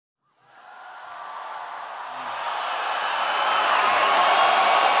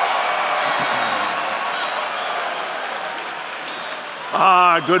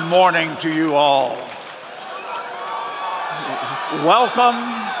Good morning to you all.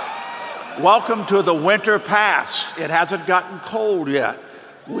 Welcome to the winter past. It hasn't gotten cold yet.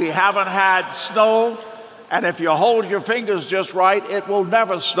 We haven't had snow, and if you hold your fingers just right, it will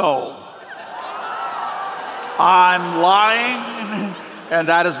never snow. I'm lying, and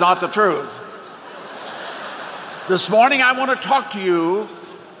that is not the truth. This morning I want to talk to you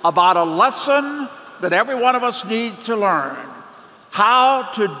about a lesson that every one of us needs to learn: how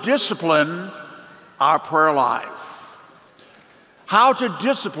to discipline our prayer life. How to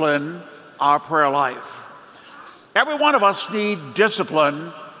discipline our prayer life. Every one of us need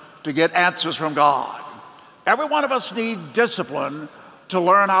discipline to get answers from God. Every one of us need discipline to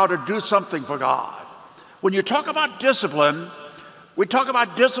learn how to do something for God. When you talk about discipline, we talk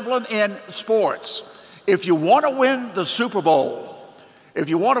about discipline in sports. If you want to win the Super Bowl, if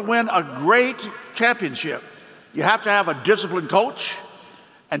you want to win a great championship, you have to have a disciplined coach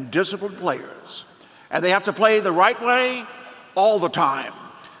and disciplined players. And they have to play the right way all the time.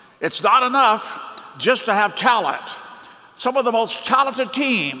 It's not enough just to have talent. Some of the most talented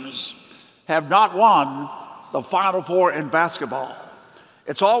teams have not won the Final Four in basketball.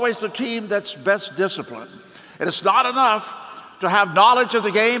 It's always the team that's best disciplined. And it's not enough to have knowledge of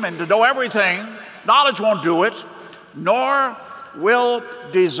the game and to know everything. Knowledge won't do it, nor will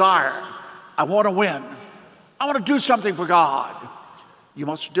desire. I want to win. I want to do something for God. You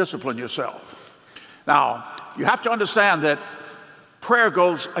must discipline yourself. Now, you have to understand that prayer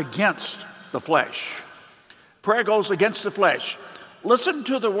goes against the flesh. Prayer goes against the flesh. Listen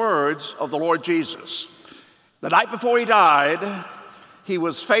to the words of the Lord Jesus. The night before he died, he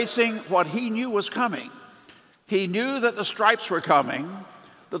was facing what he knew was coming. He knew that the stripes were coming,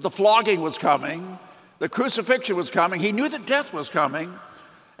 that the flogging was coming, the crucifixion was coming. He knew that death was coming,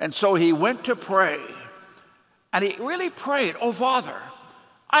 and so he went to pray. And he really prayed, "Oh, Father,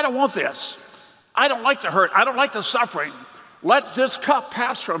 I don't want this. I don't like the hurt. I don't like the suffering. Let this cup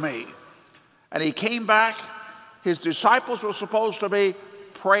pass from me." And he came back. His disciples were supposed to be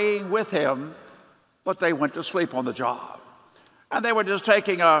praying with him, but they went to sleep on the job. And they were just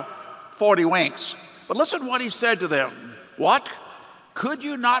taking 40 winks. But listen what he said to them. "What? Could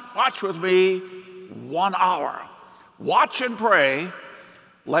you not watch with me 1 hour? Watch and pray,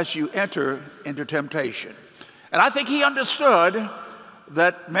 lest you enter into temptation." And I think he understood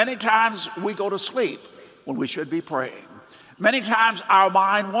that many times we go to sleep when we should be praying. Many times our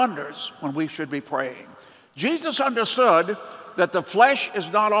mind wanders when we should be praying. Jesus understood that the flesh is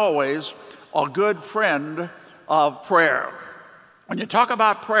not always a good friend of prayer. When you talk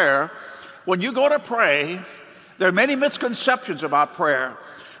about prayer, when you go to pray, there are many misconceptions about prayer.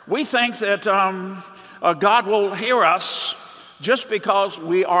 We think that God will hear us just because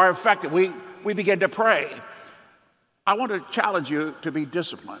we are effective. We begin to pray. I want to challenge you to be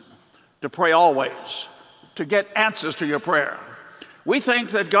disciplined, to pray always, to get answers to your prayer. We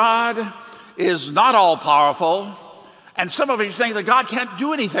think that God is not all powerful, and some of you think that God can't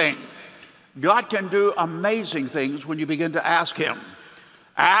do anything. God can do amazing things when you begin to ask him.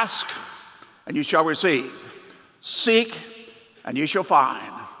 Ask, and you shall receive. Seek, and you shall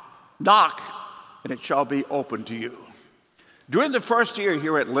find. Knock, and it shall be open to you. During the first year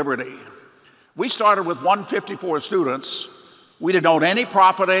here at Liberty, we started with 154 students. We didn't own any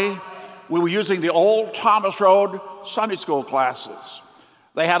property. We were using the old Thomas Road Sunday school classes.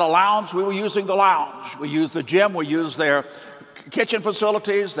 They had a lounge. We were using the lounge. We used the gym. We used their kitchen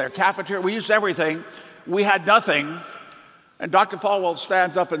facilities, their cafeteria. We used everything. We had nothing. And Dr. Falwell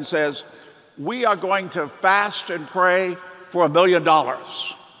stands up and says, "We are going to fast and pray for $1 million.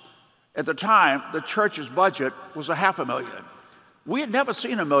 At the time, the church's budget was $500,000. We had never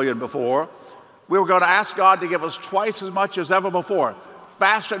seen $1 million before. We were going to ask God to give us twice as much as ever before.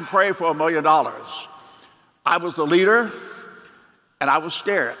 Fast and pray for $1 million. I was the leader, and I was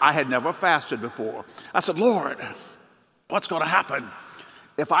scared. I had never fasted before. I said, "Lord, what's going to happen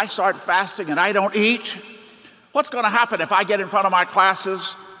if I start fasting and I don't eat? What's going to happen if I get in front of my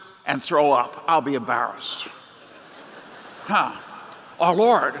classes and throw up? I'll be embarrassed. Or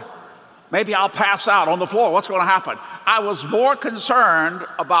Lord, maybe I'll pass out on the floor. What's going to happen?" I was more concerned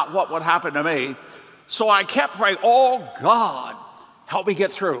about what would happen to me. So I kept praying, "Oh God, help me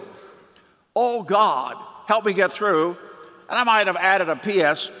get through. Oh God, help me get through." And I might have added a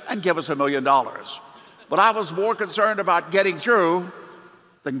PS and give us $1 million. But I was more concerned about getting through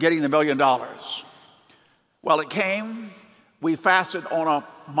than getting the $1 million. Well, it came. We fasted on a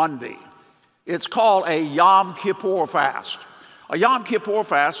Monday. It's called a Yom Kippur fast. A Yom Kippur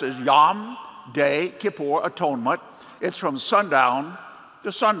fast is Yom, day, Kippur, atonement. It's from sundown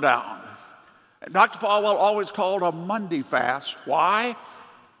to sundown. And Dr. Falwell always called a Monday fast. Why?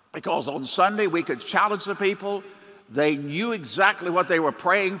 because on Sunday we could challenge the people. They knew exactly what they were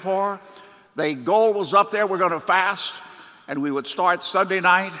praying for. The goal was up there, we're going to fast, and we would start Sunday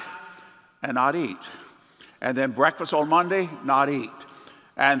night and not eat. And then breakfast on Monday, not eat.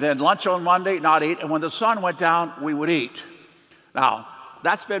 And then lunch on Monday, not eat. And when the sun went down, we would eat. Now,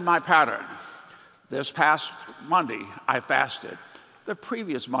 that's been my pattern. This past Monday, I fasted. The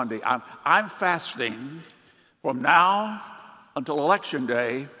previous Monday, I'm fasting from now until Election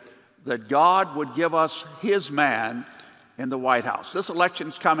Day that God would give us his man in the White House. This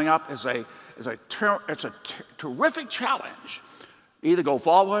election's coming up is a terrific challenge. Either go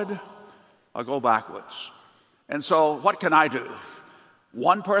forward or go backwards. And so what can I do?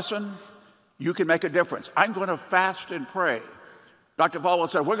 One person, you can make a difference. I'm going to fast and pray. Dr. Falwell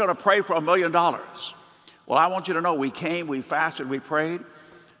said, we're going to pray for $1 million. Well, I want you to know we came, we fasted, we prayed,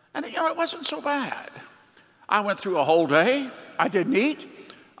 and it wasn't so bad. I went through a whole day. I didn't eat.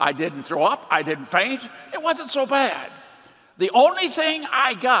 I didn't throw up. I didn't faint. It wasn't so bad. The only thing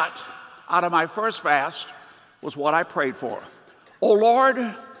I got out of my first fast was what I prayed for. Oh, Lord,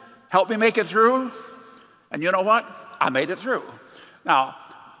 help me make it through. And you know what? I made it through. Now,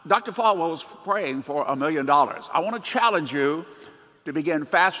 Dr. Falwell was praying for $1 million. I want to challenge you to begin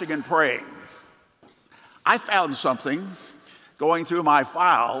fasting and praying. I found something going through my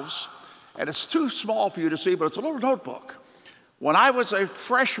files, and it's too small for you to see, but it's a little notebook. When I was a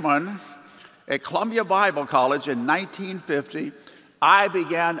freshman at Columbia Bible College in 1950, I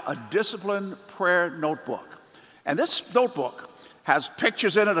began a disciplined prayer notebook. And this notebook has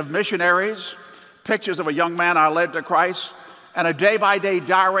pictures in it of missionaries, pictures of a young man I led to Christ, and a day-by-day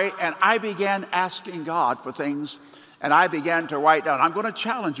diary, and I began asking God for things, and I began to write down. I'm going to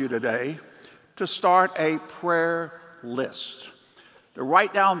challenge you today to start a prayer list, to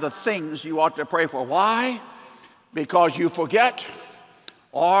write down the things you ought to pray for. Why? Because you forget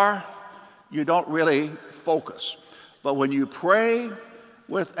or you don't really focus. But when you pray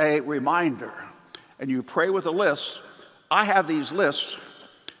with a reminder and you pray with a list, I have these lists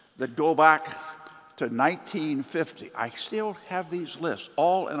that go back to 1950. I still have these lists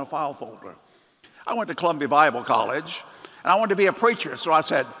all in a file folder. I went to Columbia Bible College and I wanted to be a preacher, so I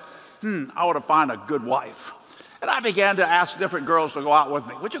said, I want to find a good wife. And I began to ask different girls to go out with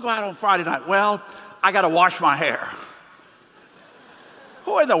me. Would you go out on Friday night? Well, I got to wash my hair.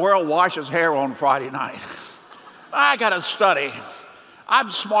 Who in the world washes hair on Friday night? I got to study. I'm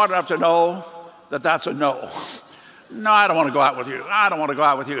smart enough to know that that's a no. No, I don't want to go out with you. I don't want to go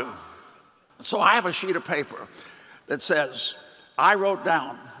out with you. So I have a sheet of paper that says, I wrote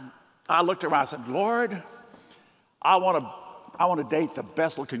down, I looked around and said, Lord, I want to date the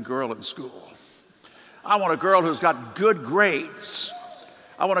best looking girl in school. I want a girl who's got good grades.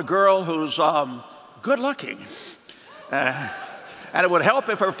 I want a girl who's good looking. And it would help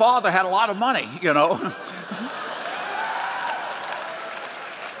if her father had a lot of money, you know.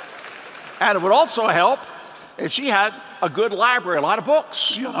 And it would also help if she had a good library, a lot of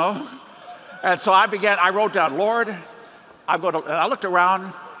books, you know. And so I wrote down, Lord, and I looked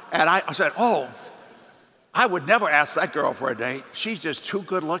around and I said, oh, I would never ask that girl for a date. She's just too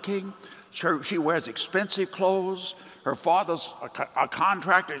good looking. She wears expensive clothes. Her father's a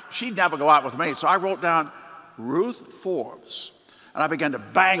contractor. She'd never go out with me. So I wrote down Ruth Forbes. And I began to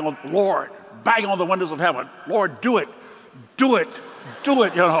bang on the windows of heaven. Lord, do it, do it, do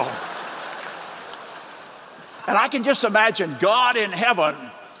it, you know. And I can just imagine God in heaven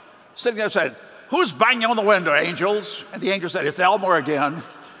sitting there and said, who's banging on the window, angels? And the angel said, it's Elmer again.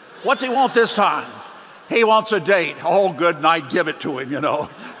 What's he want this time? He wants a date. Oh, good night, give it to him, you know.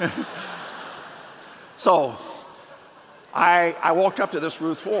 So I walked up to this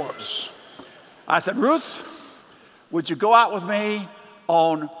Ruth Forbes. I said, Ruth, would you go out with me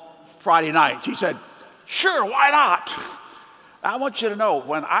on Friday night? She said, sure, why not? I want you to know,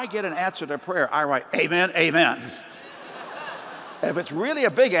 when I get an answer to prayer, I write, amen, amen. If it's really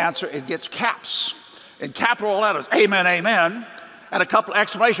a big answer, it gets caps in capital letters, amen, amen, and a couple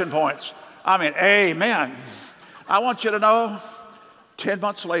exclamation points. I mean, amen. I want you to know, 10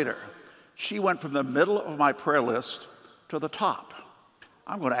 months later, she went from the middle of my prayer list to the top.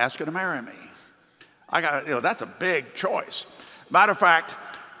 I'm going to ask her to marry me. That's a big choice. Matter of fact,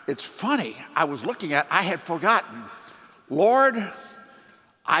 it's funny. I had forgotten. Lord,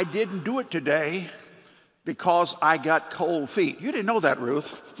 I didn't do it today because I got cold feet. You didn't know that,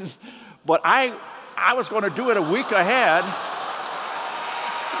 Ruth. But I was going to do it a week ahead.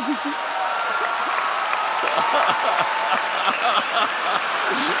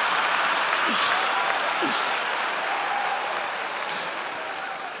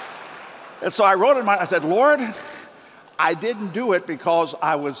 And so I wrote I said, Lord, I didn't do it because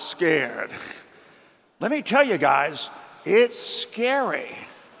I was scared. Let me tell you guys, it's scary.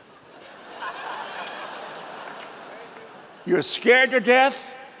 You're scared to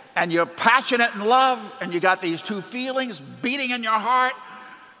death, and you're passionate in love, and you got these two feelings beating in your heart.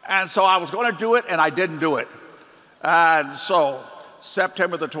 And so I was going to do it, and I didn't do it. And so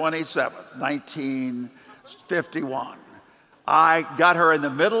September the 27th, 1951, I got her in the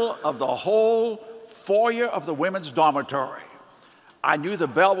middle of the whole foyer of the women's dormitory. I knew the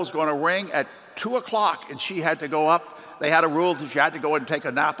bell was going to ring at 2 o'clock, and she had to go up. They had a rule that she had to go and take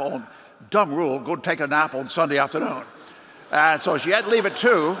a nap on, dumb rule, go take a nap on Sunday afternoon. And so she had to leave at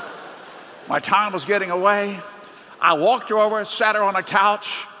 2. My time was getting away. I walked her over, sat her on a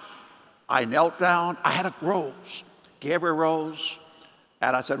couch. I knelt down. I had a rose, gave her a rose,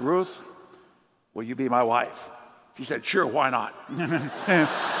 and I said, Ruth, will you be my wife? She said, sure, why not?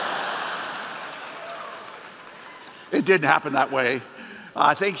 It didn't happen that way.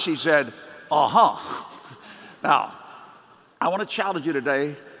 I think she said, uh-huh. Now, I want to challenge you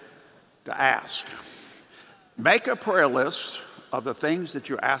today to ask. Make a prayer list of the things that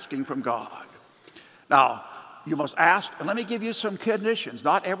you're asking from God. Now, you must ask, and let me give you some conditions.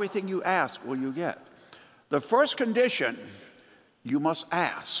 Not everything you ask will you get. The first condition, you must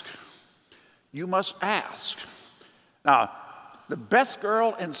ask. You must ask. Now, the best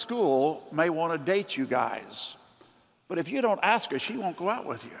girl in school may want to date you guys, but if you don't ask her, she won't go out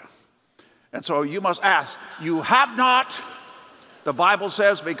with you. And so you must ask. You have not, the Bible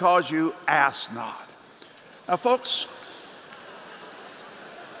says, because you ask not. Now, folks,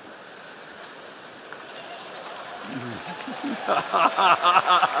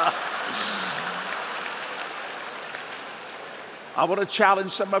 I want to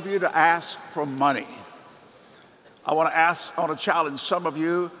challenge some of you to ask for money. I want to challenge some of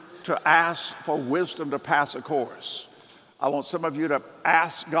you to ask for wisdom to pass a course. I want some of you to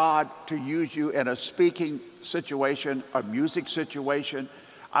ask God to use you in a speaking situation, a music situation.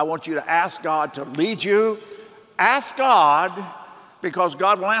 I want you to ask God to lead you. Ask God, because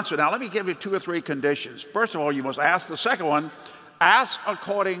God will answer. Now, let me give you 2 or 3 conditions. First of all, you must ask. The second one, ask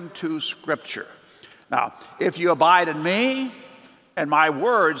according to Scripture. Now, if you abide in me and my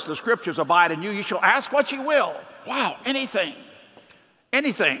words, the Scriptures abide in you, you shall ask what you will. Wow, anything.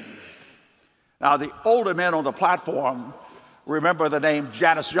 Anything. Now, the older men on the platform remember the name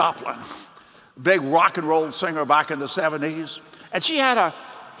Janis Joplin, big rock and roll singer back in the 70s. And she had a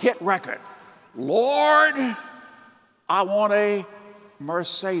hit record. Lord, I want a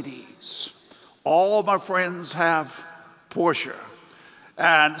Mercedes. All my friends have Porsche.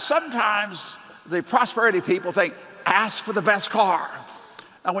 And sometimes the prosperity people think, ask for the best car.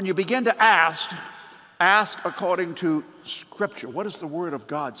 Now, when you begin to ask according to Scripture. What does the Word of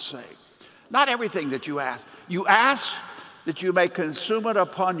God say? Not everything that you ask. You ask that you may consume it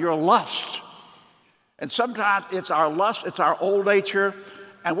upon your lust. And sometimes it's our lust, it's our old nature,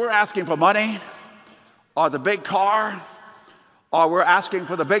 and we're asking for money or the big car, or we're asking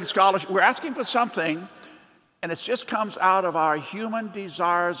for the big scholarship. We're asking for something, and it just comes out of our human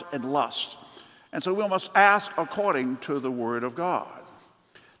desires and lust. And so we must ask according to the Word of God.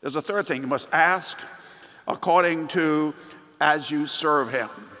 There's a third thing. You must ask according to as you serve Him.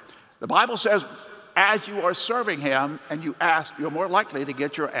 The Bible says as you are serving Him and you ask, you're more likely to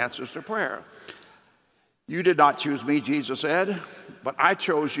get your answers to prayer. You did not choose me, Jesus said, but I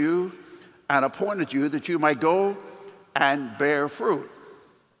chose you and appointed you that you might go and bear fruit,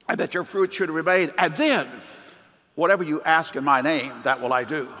 and that your fruit should remain. And then, whatever you ask in my name, that will I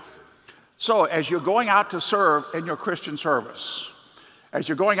do. So as you're going out to serve in your Christian service, as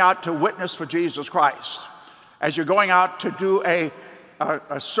you're going out to witness for Jesus Christ, as you're going out to do a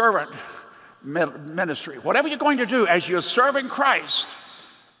servant ministry, whatever you're going to do, as you're serving Christ,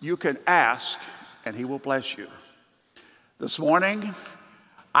 you can ask and He will bless you. This morning,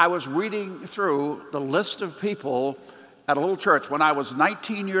 I was reading through the list of people at a little church. When I was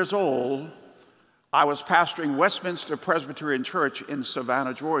 19 years old, I was pastoring Westminster Presbyterian Church in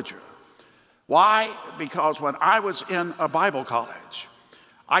Savannah, Georgia. Why? Because when I was in a Bible college,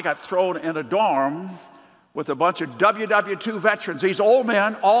 I got thrown in a dorm with a bunch of WW2 veterans. These old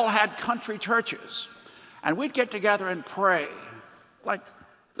men all had country churches. And we'd get together and pray, like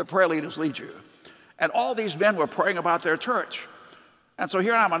the prayer leaders lead you. And all these men were praying about their church. And so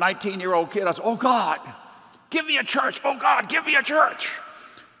here I'm, a 19-year-old kid. I said, oh, God, give me a church. Oh, God, give me a church.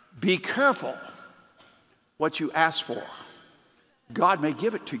 Be careful what you ask for. God may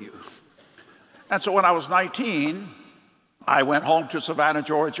give it to you. And so when I was 19, I went home to Savannah,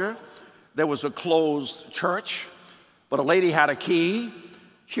 Georgia. There was a closed church, but a lady had a key.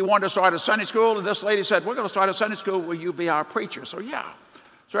 She wanted to start a Sunday school, and this lady said, we're going to start a Sunday school. Will you be our preacher? So yeah.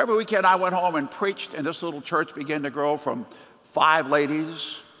 So every weekend I went home and preached, and this little church began to grow from 5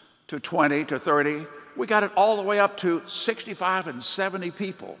 ladies to 20 to 30. We got it all the way up to 65 and 70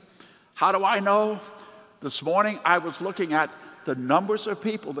 people. How do I know? This morning I was looking at the numbers of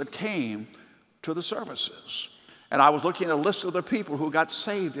people that came to the services. And I was looking at a list of the people who got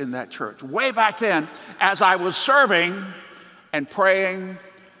saved in that church. Way back then, as I was serving and praying,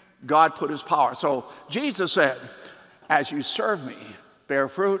 God put his power. So Jesus said, as you serve me, bear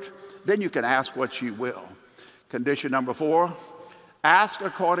fruit, then you can ask what you will. Condition number 4, ask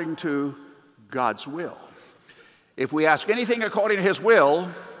according to God's will. If we ask anything according to his will,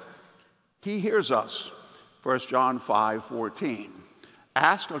 he hears us. 1 John 5:14.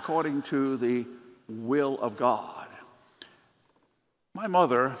 Ask according to the will of God. My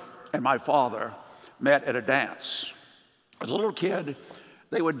mother and my father met at a dance. As a little kid,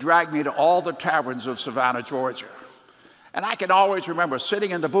 they would drag me to all the taverns of Savannah, Georgia. And I can always remember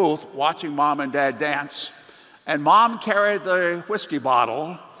sitting in the booth watching Mom and Dad dance, and Mom carried the whiskey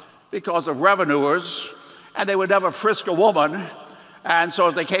bottle because of revenuers, and they would never frisk a woman. And so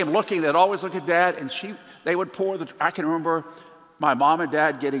if they came looking, they'd always look at Dad, and they would pour I can remember my mom and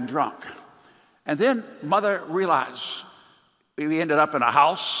dad getting drunk. And then Mother realized we ended up in a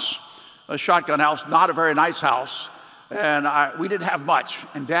house, a shotgun house, not a very nice house, and we didn't have much,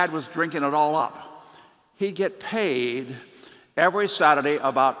 and Dad was drinking it all up. He'd get paid every Saturday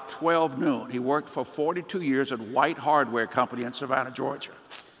about 12 noon. He worked for 42 years at White Hardware Company in Savannah, Georgia.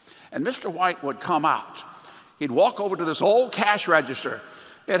 And Mr. White would come out. He'd walk over to this old cash register.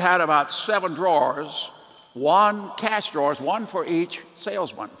 It had about 7 drawers, 1 cash drawers, 1 for each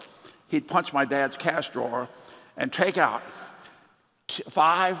salesman. He'd punch my dad's cash drawer and take out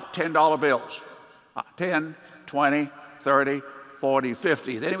 5 $10 bills, 10, 20, 30, 40,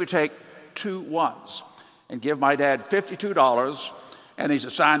 50. Then he would take 2 ones and give my dad $52, and he'd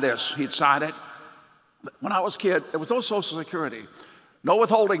sign this. He'd sign it. When I was a kid, there was no Social Security, no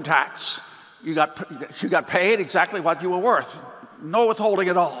withholding tax. You got paid exactly what you were worth. No withholding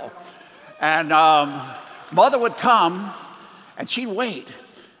at all. And Mother would come, and she'd wait.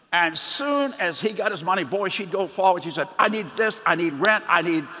 And soon as he got his money, boy, she'd go forward. She said, I need this, I need rent, I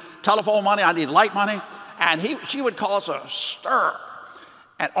need telephone money, I need light money. And she would cause a stir.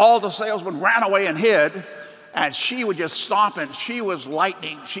 And all the salesmen ran away and hid. And she would just stomp, and she was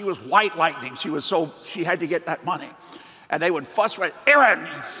lightning. She was white lightning. She had to get that money. And they would fuss right, Aaron,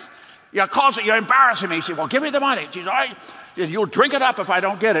 you're embarrassing me. She said, well, give me the money. She said, all right, you'll drink it up if I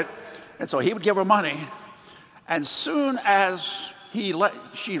don't get it. And so he would give her money. And soon as she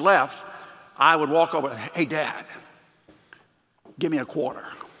left, I would walk over, hey, Dad, give me a quarter.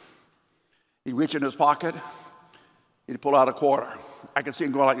 He'd reach in his pocket. He'd pull out a quarter. I could see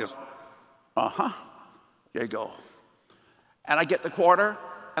him go like this. Uh-huh. There you go. And I get the quarter,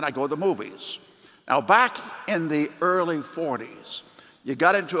 and I go to the movies. Now, back in the early 40s, you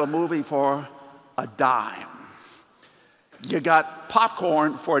got into a movie for a dime. You got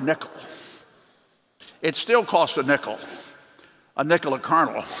popcorn for a nickel. It still costs a nickel a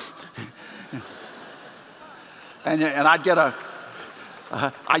kernel. and I'd get a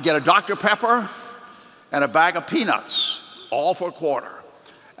Dr. Pepper and a bag of peanuts, all for a quarter.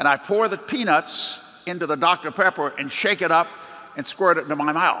 And I pour the peanuts into the Dr. Pepper and shake it up and squirt it into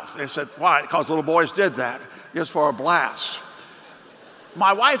my mouth. They said, why? Because little boys did that, just for a blast.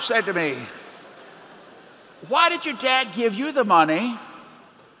 My wife said to me, why did your dad give you the money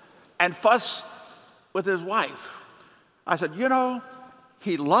and fuss with his wife? I said,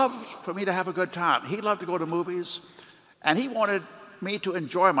 he loved for me to have a good time. He loved to go to movies, and he wanted me to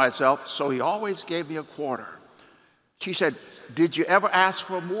enjoy myself, so he always gave me a quarter. She said, did you ever ask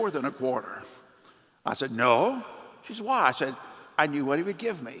for more than a quarter? I said, no. She said, why? I said, I knew what he would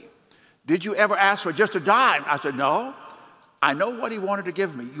give me. Did you ever ask for just a dime? I said, no. I know what he wanted to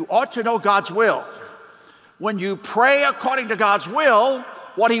give me. You ought to know God's will. When you pray according to God's will,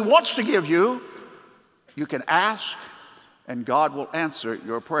 what he wants to give you, you can ask, and God will answer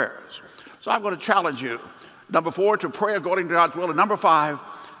your prayers. So I'm going to challenge you. Number 4, to pray according to God's will. And number 5,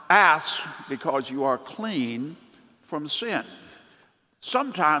 ask because you are clean from sin.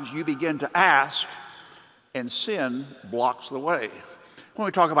 Sometimes you begin to ask, and sin blocks the way. When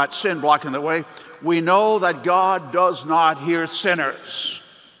we talk about sin blocking the way, we know that God does not hear sinners.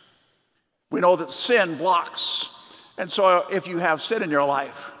 We know that sin blocks. And so if you have sin in your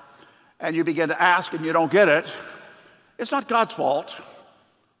life and you begin to ask and you don't get it, it's not God's fault.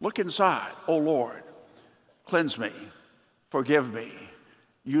 Look inside. Oh, Lord, cleanse me, forgive me,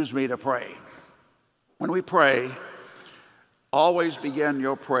 use me to pray. When we pray, Always begin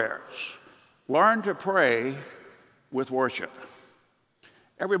your prayers. Learn to pray with worship.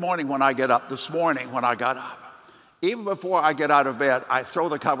 Every morning when I get up, this morning when I got up, even before I get out of bed, I throw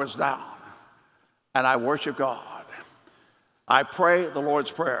the covers down and I worship God. I pray the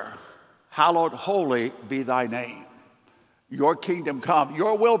Lord's Prayer. Hallowed, holy be thy name. Your kingdom come,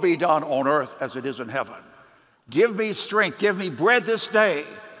 your will be done on earth as it is in heaven. Give me strength, give me bread this day.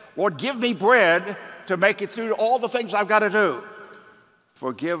 Lord, give me bread to make it through all the things I've got to do.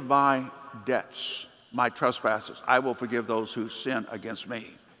 Forgive my debts, my trespasses. I will forgive those who sin against me.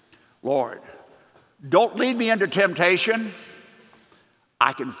 Lord, don't lead me into temptation.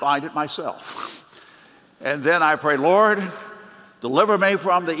 I can find it myself. And then I pray, Lord, deliver me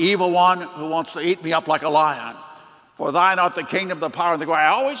from the evil one who wants to eat me up like a lion. For thine art the kingdom, the power, and the glory. I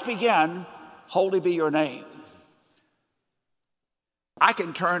always begin, holy be your name. I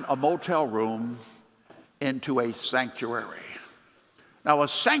can turn a motel room into a sanctuary. Now, a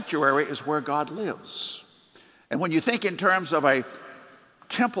sanctuary is where God lives. And when you think in terms of a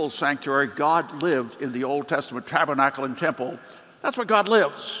temple sanctuary, God lived in the Old Testament tabernacle and temple. That's where God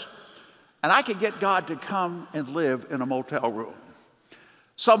lives. And I can get God to come and live in a motel room.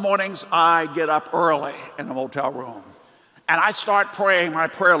 Some mornings I get up early in a motel room and I start praying my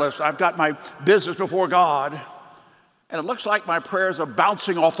prayer list. I've got my business before God, and it looks like my prayers are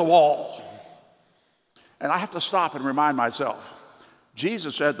bouncing off the wall. And I have to stop and remind myself,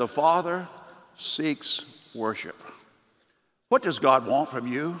 Jesus said the Father seeks worship. What does God want from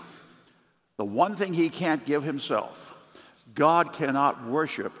you? The one thing he can't give himself. God cannot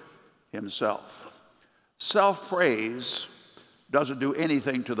worship himself. Self-praise doesn't do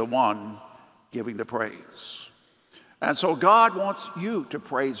anything to the one giving the praise. And so God wants you to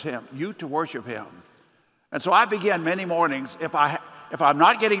praise him, you to worship him. And so I begin many mornings, if I'm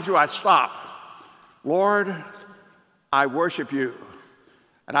not getting through, I stop. Lord, I worship you.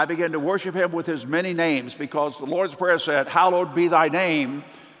 And I begin to worship him with his many names, because the Lord's Prayer said, hallowed be thy name.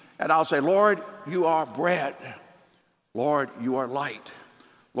 And I'll say, Lord, you are bread. Lord, you are light.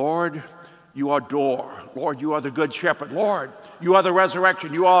 Lord, you are door. Lord, you are the good shepherd. Lord, you are the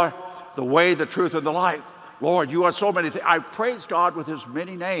resurrection. You are the way, the truth, and the life. Lord, you are so many things. I praise God with his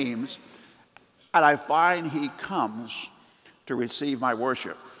many names, and I find he comes to receive my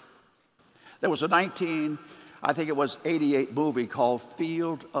worship. There was a 88 movie called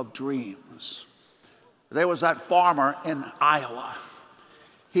Field of Dreams. There was that farmer in Iowa.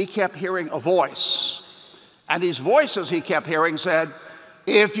 He kept hearing a voice, and these voices he kept hearing said,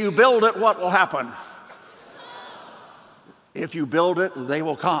 if you build it, what will happen? If you build it, they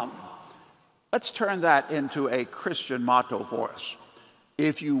will come. Let's turn that into a Christian motto for us.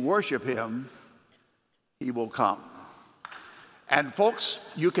 If you worship him, he will come. And folks,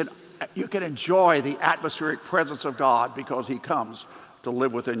 you can enjoy the atmospheric presence of God because he comes to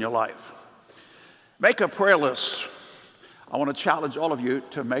live within your life. Make a prayer list. I want to challenge all of you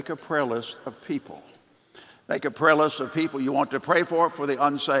to make a prayer list of people. Make a prayer list of people you want to pray for the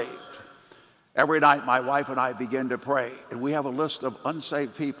unsaved. Every night, my wife and I begin to pray, and we have a list of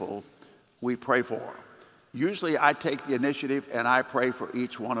unsaved people we pray for. Usually, I take the initiative, and I pray for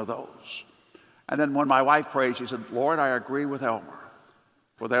each one of those. And then when my wife prays, she said, Lord, I agree with Elmer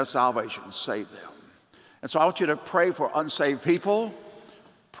for their salvation. Save them. And so I want you to pray for unsaved people.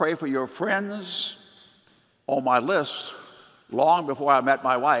 Pray for your friends. On my list, long before I met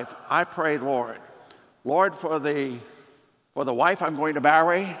my wife, I prayed, Lord, for the wife I'm going to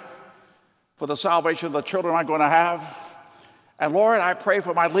marry, for the salvation of the children I'm going to have. And Lord, I pray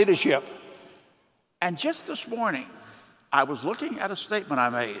for my leadership. And just this morning, I was looking at a statement I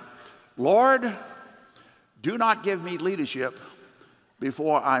made. Lord, do not give me leadership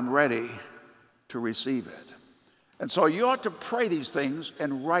before I'm ready to receive it. And so you ought to pray these things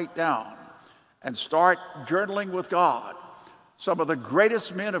and write down and start journaling with God. Some of the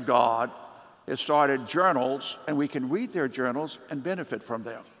greatest men of God have started journals, and we can read their journals and benefit from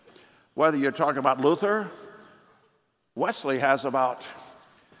them. Whether you're talking about Luther, Wesley has about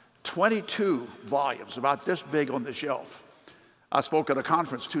 22 volumes, about this big on the shelf. I spoke at a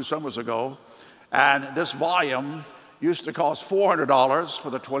conference 2 summers ago, and this volume used to cost $400 for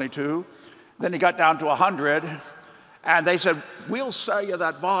the 22. Then he got down to $100, and they said, we'll sell you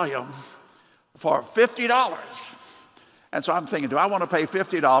that volume for $50. And so I'm thinking, do I want to pay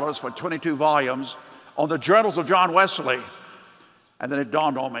 $50 for 22 volumes on the journals of John Wesley? And then it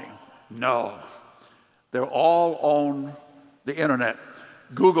dawned on me, no, they're all on the internet.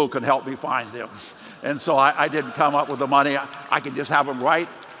 Google can help me find them. And so I didn't come up with the money. I can just have them right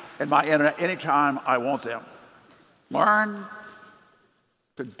in my internet anytime I want them. Learn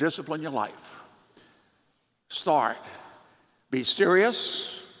to discipline your life. Start. Be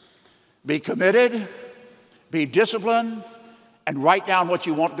serious, be committed, be disciplined, and write down what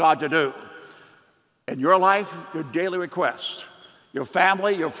you want God to do. In your life, your daily requests, your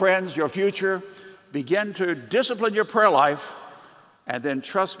family, your friends, your future. Begin to discipline your prayer life and then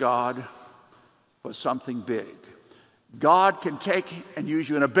trust God for something big. God can take and use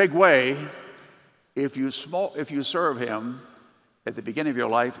you in a big way if you serve Him at the beginning of your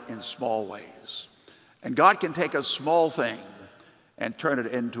life in small ways. And God can take a small thing and turn it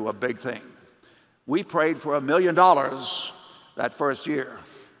into a big thing. We prayed for $1 million that first year.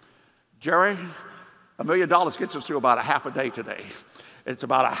 Jerry, $1 million gets us through about a half a day today. It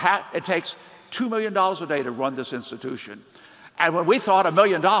takes $2 million a day to run this institution. And when we thought $1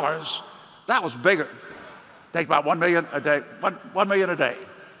 million, that was bigger. Take about $1 million a day, $1 million a day.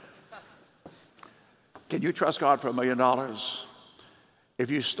 Can you trust God for $1 million?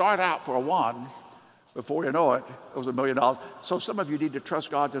 If you start out for a one, before you know it, it was $1 million. So some of you need to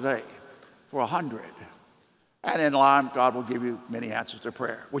trust God today for 100. And in line, God will give you many answers to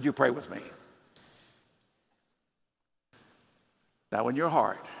prayer. Would you pray with me? Now, in your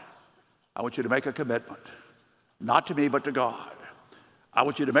heart, I want you to make a commitment, not to me, but to God. I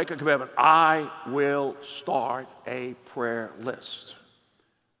want you to make a commitment. I will start a prayer list.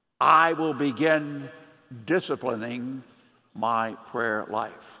 I will begin disciplining my prayer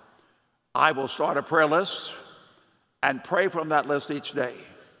life. I will start a prayer list and pray from that list each day.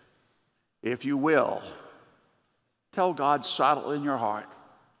 If you will, tell God silently in your heart,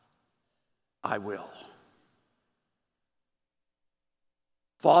 I will.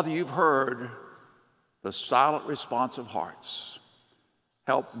 Father, you've heard the silent response of hearts.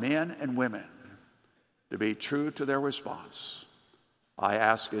 Help men and women to be true to their response. I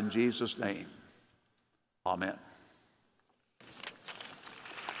ask in Jesus' name, amen.